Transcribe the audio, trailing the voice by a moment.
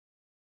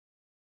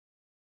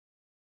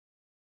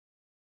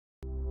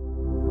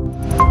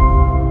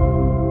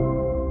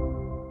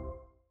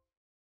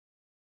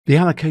The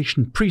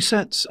Allocation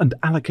Presets and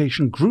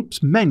Allocation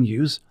Groups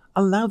menus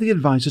allow the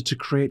advisor to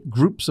create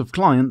groups of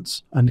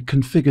clients and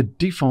configure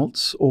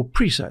defaults or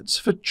presets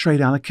for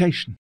trade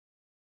allocation.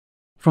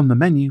 From the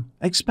menu,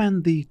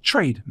 expand the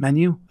Trade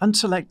menu and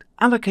select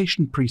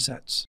Allocation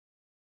Presets.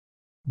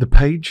 The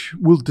page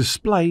will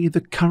display the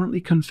currently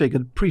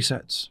configured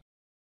presets.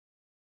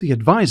 The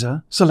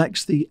advisor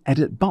selects the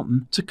Edit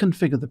button to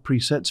configure the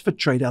presets for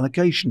trade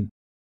allocation.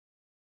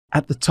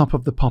 At the top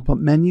of the pop-up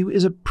menu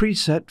is a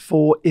preset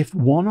for if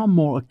one or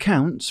more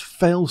accounts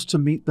fails to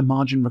meet the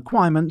margin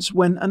requirements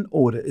when an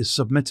order is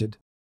submitted.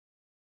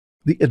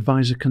 The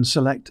advisor can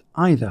select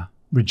either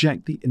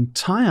reject the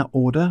entire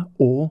order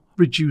or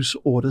reduce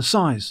order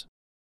size.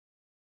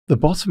 The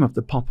bottom of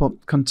the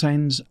pop-up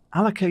contains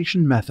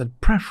allocation method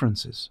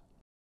preferences.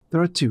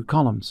 There are 2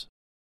 columns: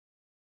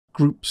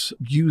 groups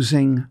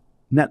using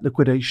net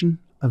liquidation,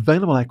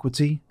 available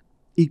equity,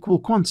 equal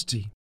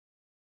quantity.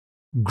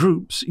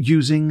 Groups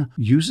using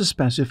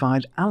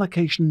user-specified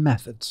allocation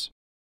methods.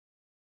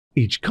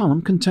 Each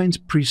column contains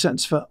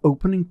presets for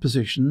opening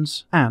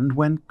positions and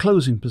when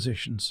closing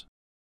positions.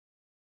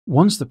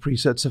 Once the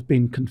presets have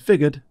been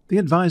configured, the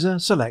advisor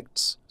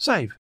selects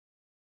Save.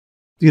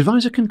 The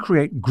advisor can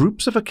create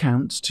groups of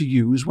accounts to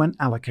use when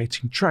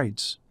allocating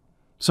trades.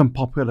 Some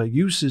popular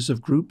uses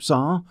of groups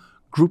are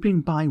grouping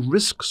by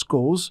risk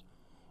scores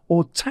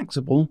or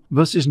taxable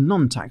versus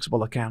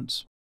non-taxable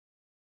accounts.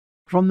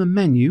 From the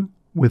menu,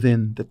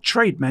 within the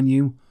Trade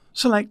menu,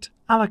 select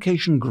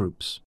Allocation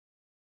Groups.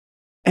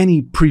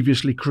 Any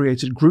previously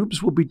created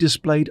groups will be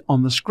displayed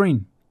on the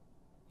screen.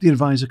 The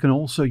advisor can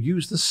also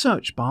use the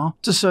search bar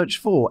to search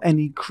for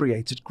any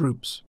created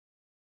groups.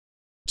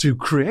 To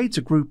create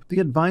a group, the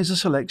advisor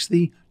selects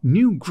the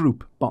New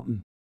Group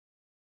button.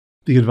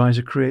 The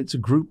advisor creates a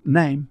group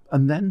name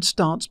and then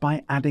starts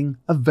by adding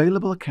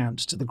available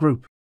accounts to the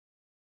group.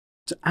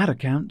 To add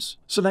accounts,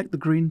 select the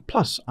green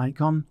plus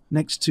icon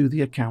next to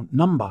the account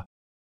number.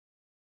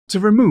 To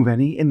remove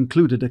any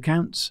included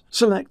accounts,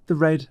 select the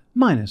red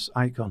minus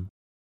icon.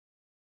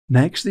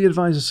 Next, the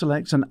advisor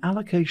selects an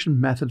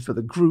allocation method for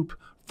the group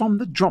from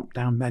the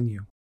drop-down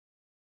menu.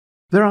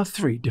 There are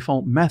 3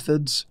 default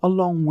methods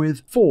along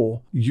with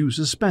 4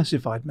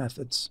 user-specified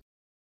methods.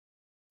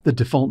 The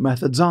default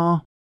methods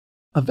are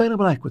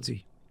available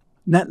equity,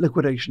 net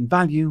liquidation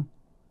value,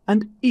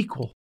 and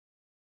equal.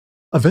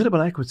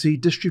 Available equity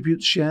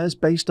distributes shares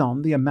based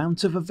on the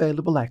amount of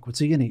available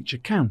equity in each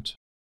account.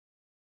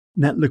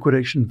 Net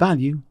liquidation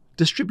value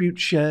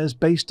distributes shares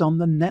based on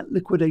the net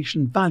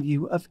liquidation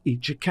value of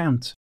each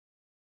account.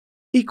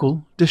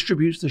 Equal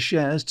distributes the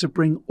shares to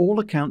bring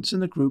all accounts in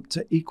the group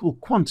to equal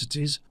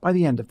quantities by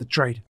the end of the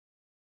trade.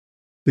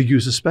 The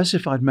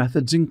user-specified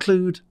methods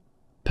include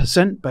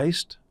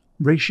percent-based,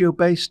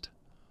 ratio-based,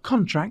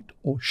 contract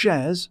or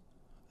shares,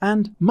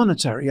 and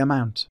monetary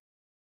amount.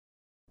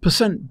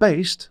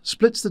 Percent-based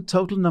splits the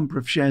total number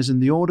of shares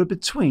in the order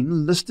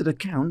between listed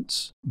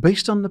accounts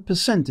based on the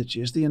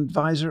percentages the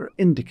advisor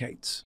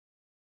indicates.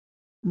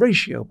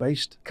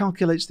 Ratio-based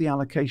calculates the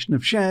allocation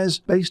of shares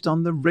based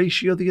on the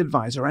ratio the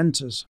advisor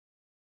enters.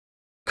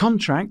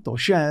 Contract or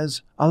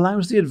shares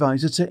allows the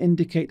advisor to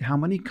indicate how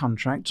many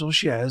contracts or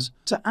shares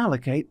to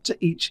allocate to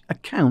each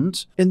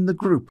account in the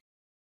group.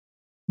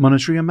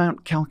 Monetary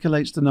amount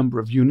calculates the number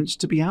of units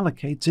to be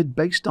allocated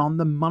based on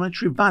the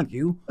monetary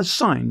value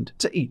assigned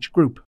to each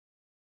group.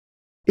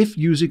 If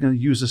using a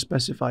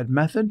user-specified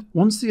method,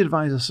 once the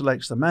advisor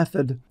selects the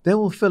method, they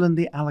will fill in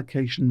the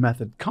allocation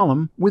method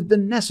column with the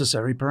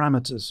necessary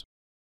parameters.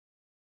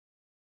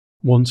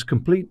 Once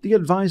complete, the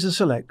advisor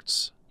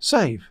selects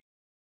Save.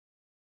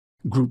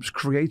 Groups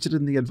created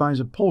in the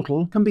advisor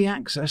portal can be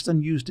accessed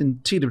and used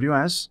in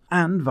TWS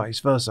and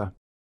vice versa.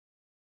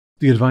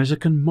 The advisor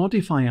can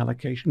modify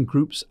allocation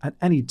groups at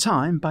any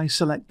time by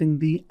selecting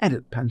the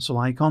Edit pencil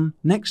icon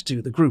next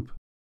to the group.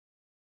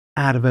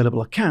 Add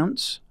available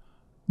accounts,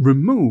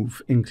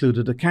 remove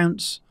included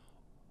accounts,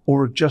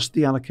 or adjust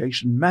the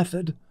allocation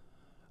method,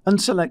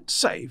 and select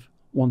Save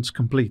once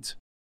complete.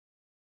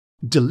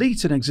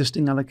 Delete an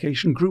existing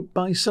allocation group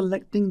by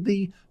selecting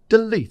the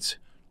Delete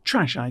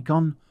trash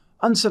icon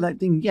and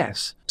selecting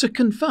Yes to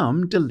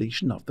confirm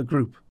deletion of the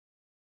group.